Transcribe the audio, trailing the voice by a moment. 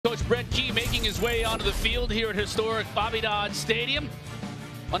his way onto the field here at historic Bobby Dodd Stadium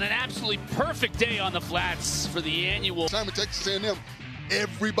on an absolutely perfect day on the flats for the annual. Time at Texas A&M,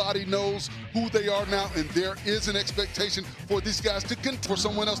 everybody knows who they are now, and there is an expectation for these guys to for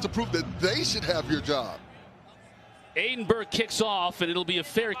someone else to prove that they should have your job. Aiden Burke kicks off, and it'll be a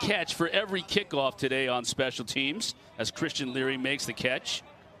fair catch for every kickoff today on special teams as Christian Leary makes the catch.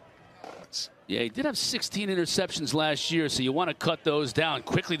 Yeah, he did have 16 interceptions last year, so you want to cut those down.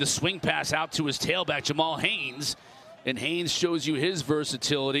 Quickly, the swing pass out to his tailback, Jamal Haynes. And Haynes shows you his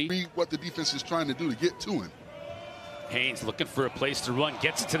versatility. Read what the defense is trying to do to get to him. Haynes looking for a place to run,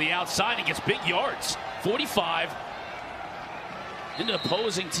 gets it to the outside, and gets big yards. 45 into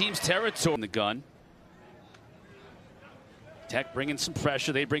opposing team's territory in the gun. Tech bringing some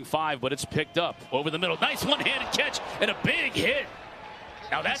pressure. They bring 5, but it's picked up over the middle. Nice one-handed catch and a big hit.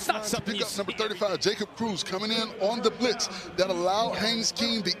 Now that's not something you see. Number 35, Jacob Cruz, coming in on the blitz that allowed Haynes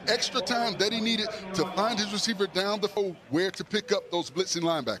King the extra time that he needed to find his receiver down the field where to pick up those blitzing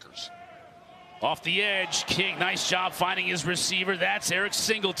linebackers. Off the edge, King, nice job finding his receiver. That's Eric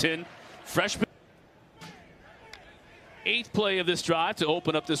Singleton, freshman. 8th play of this drive to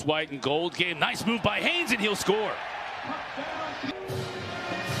open up this white and gold game. Nice move by Haynes, and he'll score.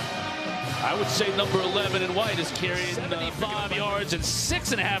 I would say number 11 in white is carrying 75 yards and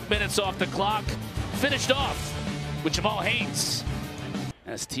 6.5 minutes off the clock. Finished off with Jamal Haynes.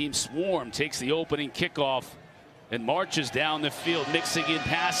 As Team Swarm takes the opening kickoff and marches down the field, mixing in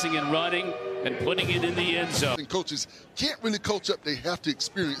passing and running and putting it in the end zone. And coaches can't really coach up. They have to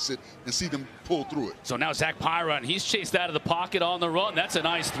experience it and see them pull through it. So now Zach Pyron, he's chased out of the pocket on the run. That's a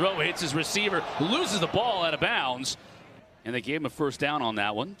nice throw. Hits his receiver, who loses the ball out of bounds. And they gave him a first down on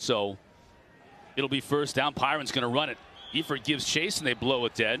that one. So it'll be first down. Pyron's going to run it. Eford gives chase, and they blow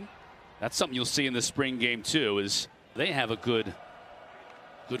it dead. That's something you'll see in the spring game, too, is they have a good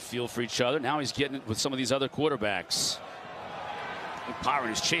feel for each other. Now he's getting it with some of these other quarterbacks. And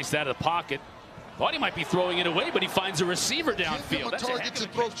Pyron is chased out of the pocket. Thought he might be throwing it away, but he finds a receiver downfield. That's a target to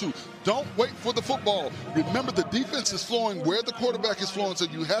throw to. Don't wait for the football. Remember, the defense is flowing where the quarterback is flowing, so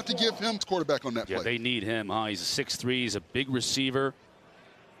you have to give him quarterback on that play. Yeah, they need him. Huh? He's a 6'3". He's a big receiver.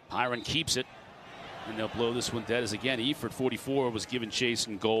 Pyron keeps it. And they'll blow this one dead as again. Eford, 44, was given chase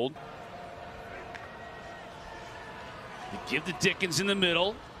and gold. They give to Dickens in the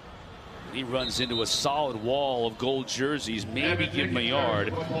middle. And he runs into a solid wall of gold jerseys. Maybe give him a yard.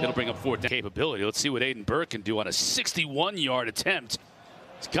 It'll bring up 4th down capability. Let's see what Aiden Burke can do on a 61-yard attempt.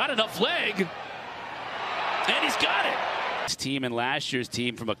 He's got enough leg. And he's got it. This team and last year's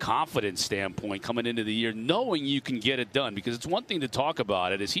team, from a confidence standpoint, coming into the year, knowing you can get it done, because it's one thing to talk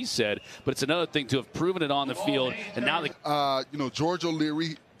about it, as he said, but it's another thing to have proven it on the field. And now George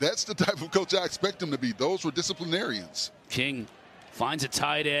O'Leary, that's the type of coach I expect him to be. Those were disciplinarians. King finds a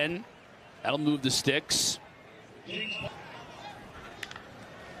tight end. That'll move the sticks.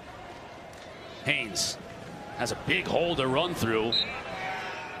 Haynes has a big hole to run through.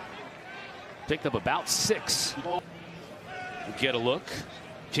 Picked up about 6. We'll get a look.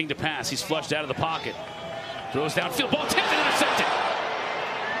 King to pass. He's flushed out of the pocket. Throws downfield. Ball tipped and intercepted.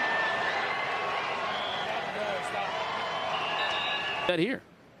 That here.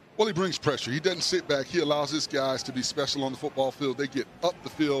 Well, he brings pressure. He doesn't sit back. He allows his guys to be special on the football field. They get up the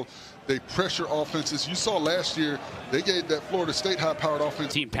field. They pressure offenses. You saw last year, they gave that Florida State high-powered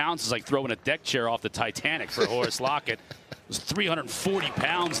offense. 15 pounds is like throwing a deck chair off the Titanic for Horace Lockett. Was 340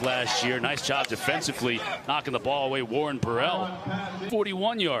 pounds last year. Nice job defensively, knocking the ball away. Warren Burrell,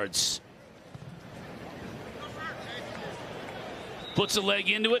 41 yards. Puts a leg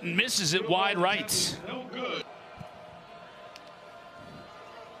into it and misses it wide right. No good.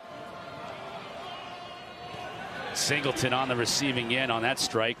 Singleton on the receiving end on that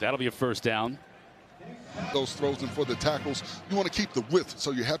strike. That'll be a first down. Those throws and for the tackles, you want to keep the width,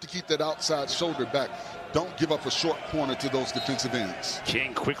 so you have to keep that outside shoulder back. Don't give up a short corner to those defensive ends.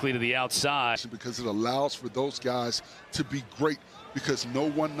 King quickly to the outside. Because it allows for those guys to be great, because no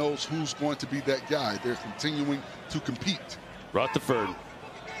one knows who's going to be that guy. They're continuing to compete. Rutherford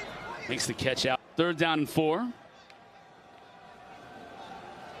makes the catch out. 3rd down and 4.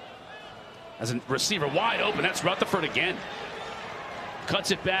 As a receiver wide open, that's Rutherford again.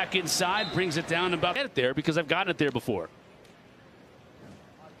 Cuts it back inside, brings it down about it there because I've gotten it there before.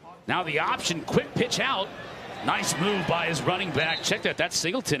 Now the option, quick pitch out. Nice move by his running back. Check that, that's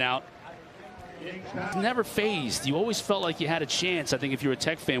Singleton out. Never phased. You always felt like you had a chance, I think, if you're a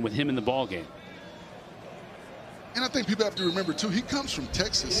Tech fan, with him in the ball game. And I think people have to remember, too, he comes from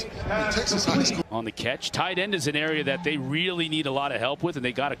Texas, Texas high school. On the catch, tight end is an area that they really need a lot of help with, and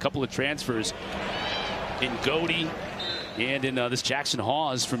they got a couple of transfers in Godey And in this Jackson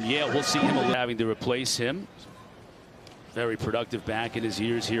Hawes from Yale, we'll see him having to replace him. Very productive back in his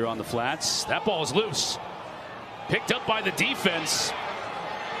years here on the flats. That ball is loose. Picked up by the defense.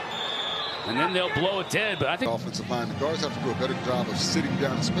 And then they'll blow it dead. But I think offensive line, the guards have to do a better job of sitting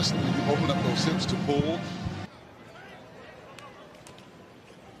down, especially when you open up those hips to pull.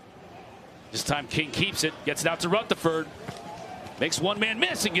 This time King keeps it, gets it out to Rutherford. Makes one man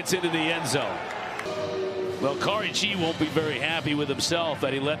miss and gets into the end zone. Well, Kari G won't be very happy with himself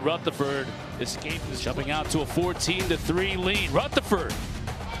that he let Rutherford escape this, jumping out to a 14-3 lead. Rutherford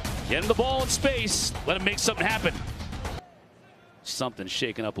getting the ball in space. Let him make something happen. Something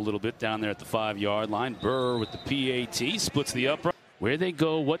shaking up a little bit down there at the 5-yard line. Burr with the PAT splits the upright. Where they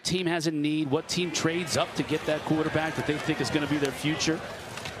go, what team has a need, what team trades up to get that quarterback that they think is going to be their future.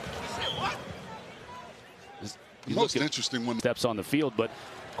 Most interesting one. Steps on the field, but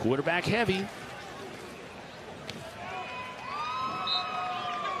quarterback heavy.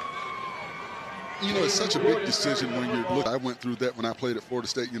 You know, it's such a big decision when you're looking. I went through that when I played at Florida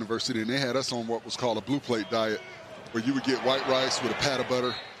State University, and they had us on what was called a blue plate diet, where you would get white rice with a pat of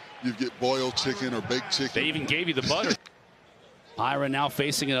butter. You'd get boiled chicken or baked chicken. They even gave you the butter. Ira now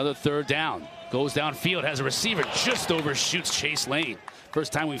facing another third down. Goes downfield, has a receiver, just overshoots Chase Lane.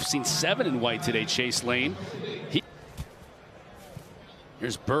 First time we've seen 7 in white today, Chase Lane.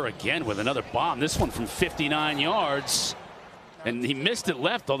 Here's Burr again with another bomb. This one from 59 yards. And he missed it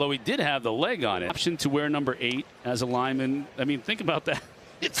left, although he did have the leg on it. Option to wear number 8 as a lineman. I mean, think about that.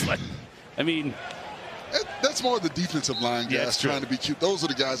 It's like, I mean. That's more the defensive line guys trying to be cute. Those are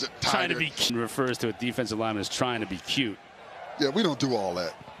the guys that trying to be cute. Refers to a defensive lineman as trying to be cute. Yeah, we don't do all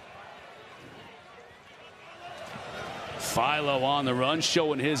that. Philo on the run,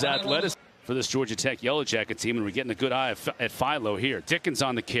 showing his athleticism for this Georgia Tech Yellow Jacket team, and we're getting a good eye at Philo here. Dickens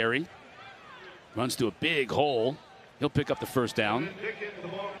on the carry. Runs to a big hole. He'll pick up the first down.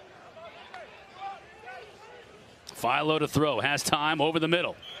 Philo to throw. Has time over the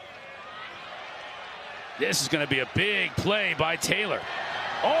middle. This is going to be a big play by Taylor.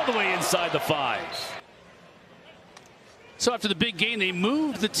 All the way inside the 5. So after the big gain, they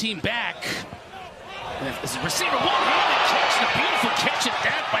moved the team back. As a receiver, one-handed catch, the beautiful catch at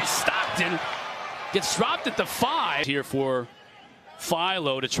that by Stockton. Gets dropped at the 5 here for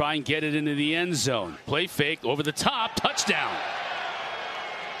Philo to try and get it into the end zone. Play fake over the top, touchdown.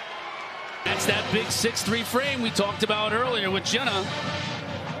 That's that big 6'3" frame we talked about earlier with Jenna.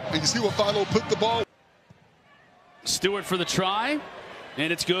 And you see what Philo put the ball. Stewart for the try,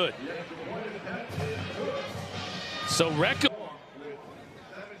 and it's good. So Recco.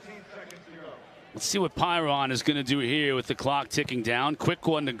 Let's see what Pyron is going to do here with the clock ticking down. Quick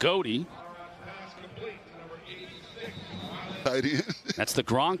one to Goody. That's the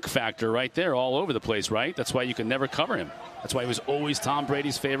Gronk factor right there, all over the place, right? That's why you can never cover him. That's why he was always Tom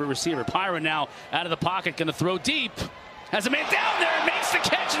Brady's favorite receiver. Pyron now out of the pocket, going to throw deep. Has a man down there and makes the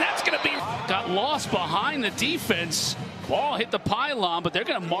catch, and that's going to be got lost behind the defense. Ball hit the pylon, but they're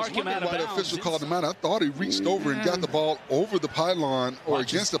going to mark him out of bounds. The official called him out. I thought he reached over and got the ball over the pylon or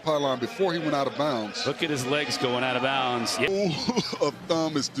against the pylon before he went out of bounds. Look at his legs going out of bounds. Yep. Rule of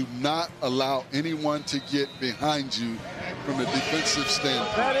thumb is do not allow anyone to get behind you from a defensive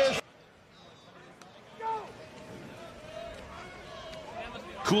standpoint. That is.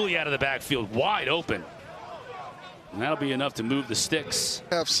 Cooley out of the backfield, wide open. And that'll be enough to move the sticks.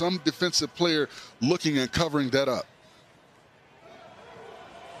 Have some defensive player looking and covering that up.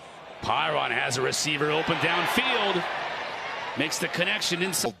 Pyron has a receiver open downfield. Makes the connection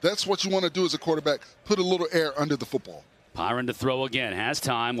inside. That's what you want to do as a quarterback. Put a little air under the football. Pyron to throw again. Has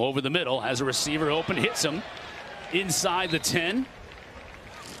time over the middle. Has a receiver open. Hits him inside the 10.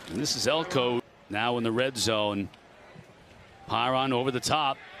 And this is Elko now in the red zone. Pyron over the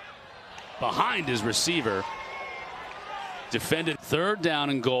top. Behind his receiver. Defended. Third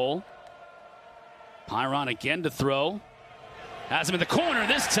down and goal. Pyron again to throw. Has him in the corner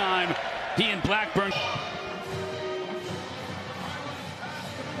this time. He and Blackburn.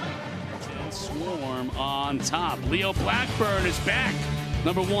 And Swarm on top. Leo Blackburn is back.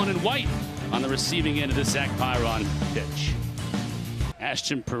 Number 1 in white on the receiving end of the Zach Pyron pitch.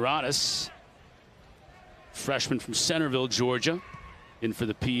 Ashton Paradas, freshman from Centerville, Georgia, in for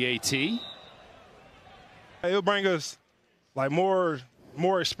the PAT. It'll bring us like more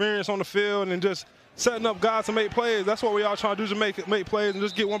experience on the field and just setting up guys to make plays. That's what we all trying to do, to make plays and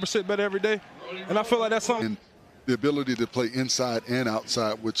just get 1% better every day. And I feel like that's something. And the ability to play inside and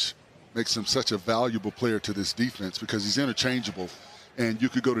outside, which makes him such a valuable player to this defense because he's interchangeable. And you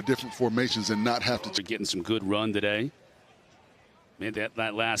could go to different formations and not have to. Getting some good run today. Made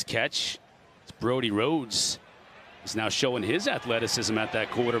that last catch. It's Brody Rhodes He's now showing his athleticism at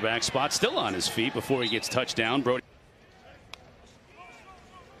that quarterback spot, still on his feet before he gets touchdown. Brody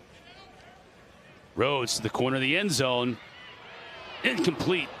Rhodes to the corner of the end zone.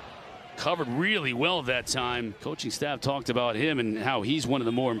 Incomplete. Covered really well that time. Coaching staff talked about him and how he's one of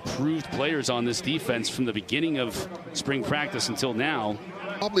the more improved players on this defense from the beginning of spring practice until now.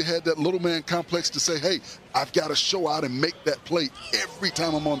 Probably had that little man complex to say, hey, I've got to show out and make that play every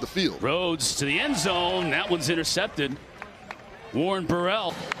time I'm on the field. Rhodes to the end zone. That one's intercepted. Warren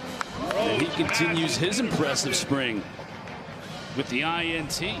Burrell. And he continues his impressive spring with the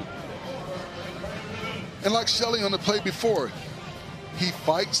INT. And like Shelley on the play before, he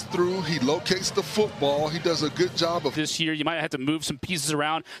fights through, he locates the football, he does a good job of this year. You might have to move some pieces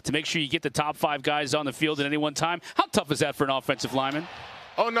around to make sure you get the top 5 guys on the field at any one time. How tough is that for an offensive lineman?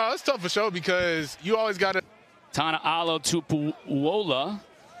 Oh, no, it's tough for sure because you always got to. Tana Alo Tupuola,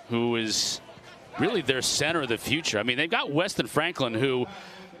 who is really their center of the future. I mean, they've got Weston Franklin, who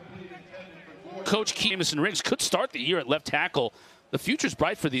Coach Jamison Riggs could start the year at left tackle. The future's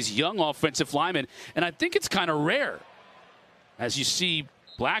bright for these young offensive linemen, and I think it's kind of rare. As you see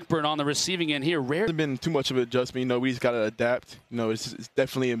Blackburn on the receiving end here, rare. There's been too much of an adjustment. You know, we just got to adapt. You know, it's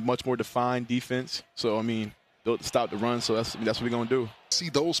definitely a much more defined defense. So, I mean, they'll stop the run, so that's what we're going to do. See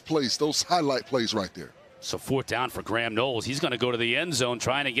those plays, those highlight plays right there. So 4th down for Graham Knowles. He's going to go to the end zone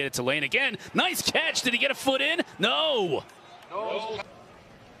trying to get it to Lane again. Nice catch. Did he get a foot in? No.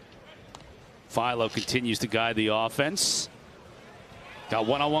 Philo continues to guide the offense. Got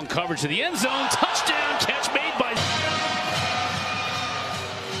one-on-one coverage to the end zone. Touchdown catch made by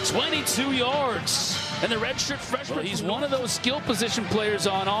 22 yards. And the redshirt freshman, well, he's one of those skill position players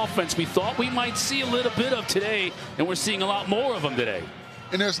on offense we thought we might see a little bit of today, and we're seeing a lot more of them today.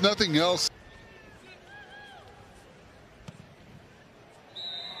 And there's nothing else.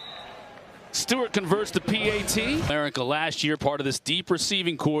 Stewart converts to PAT. America last year, part of this deep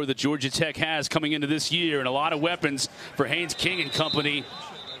receiving core that Georgia Tech has coming into this year, and a lot of weapons for Haynes King and company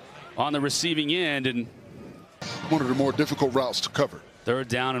on the receiving end. And one of the more difficult routes to cover. 3rd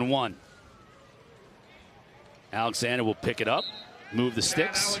down and 1. Alexander will pick it up, move the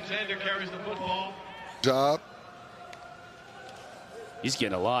sticks. Alexander carries the football. Job. He's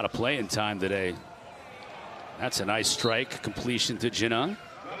getting a lot of playing time today. That's a nice strike. Completion to Jinung.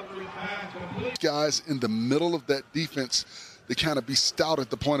 Guys in the middle of that defense, they kind of be stout at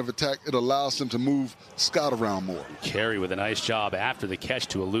the point of attack. It allows them to move Scott around more. Carey with a nice job after the catch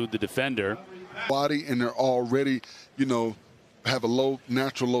to elude the defender. Body, and they're already, you know, have a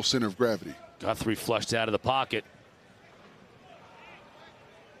natural low center of gravity. Guthrie flushed out of the pocket.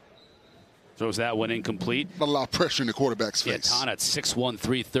 Throws that one incomplete. Not a lot of pressure in the quarterback's face. Yeah, Tana at 6'1",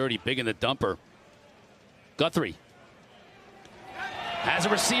 330, big in the dumper. Guthrie has a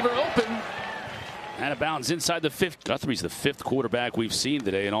receiver open. Out of bounds inside the 5th. Guthrie's the 5th quarterback we've seen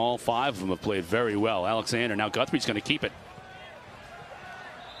today, and all 5 of them have played very well. Alexander, now Guthrie's going to keep it.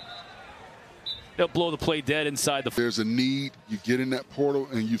 They'll blow the play dead inside the. There's a need. You get in that portal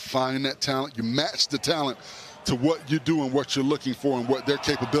and you find that talent. You match the talent to what you do and what you're looking for and what their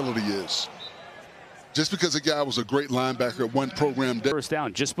capability is. Just because a guy was a great linebacker at one program. 1st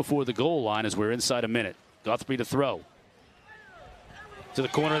down just before the goal line as we're inside a minute. Guthrie to throw. To the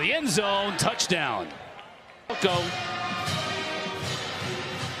corner of the end zone. Touchdown. Go.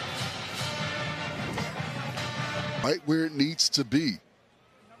 Right where it needs to be.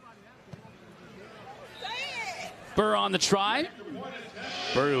 Burr on the try.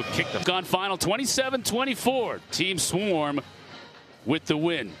 Burr will kick the gun final 27-24. Team Swarm with the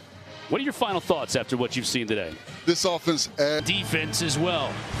win. What are your final thoughts after what you've seen today? This offense adds defense as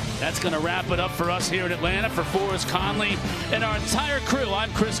well. That's going to wrap it up for us here in Atlanta. For Forrest Conley and our entire crew,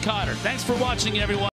 I'm Chris Cotter. Thanks for watching, everyone.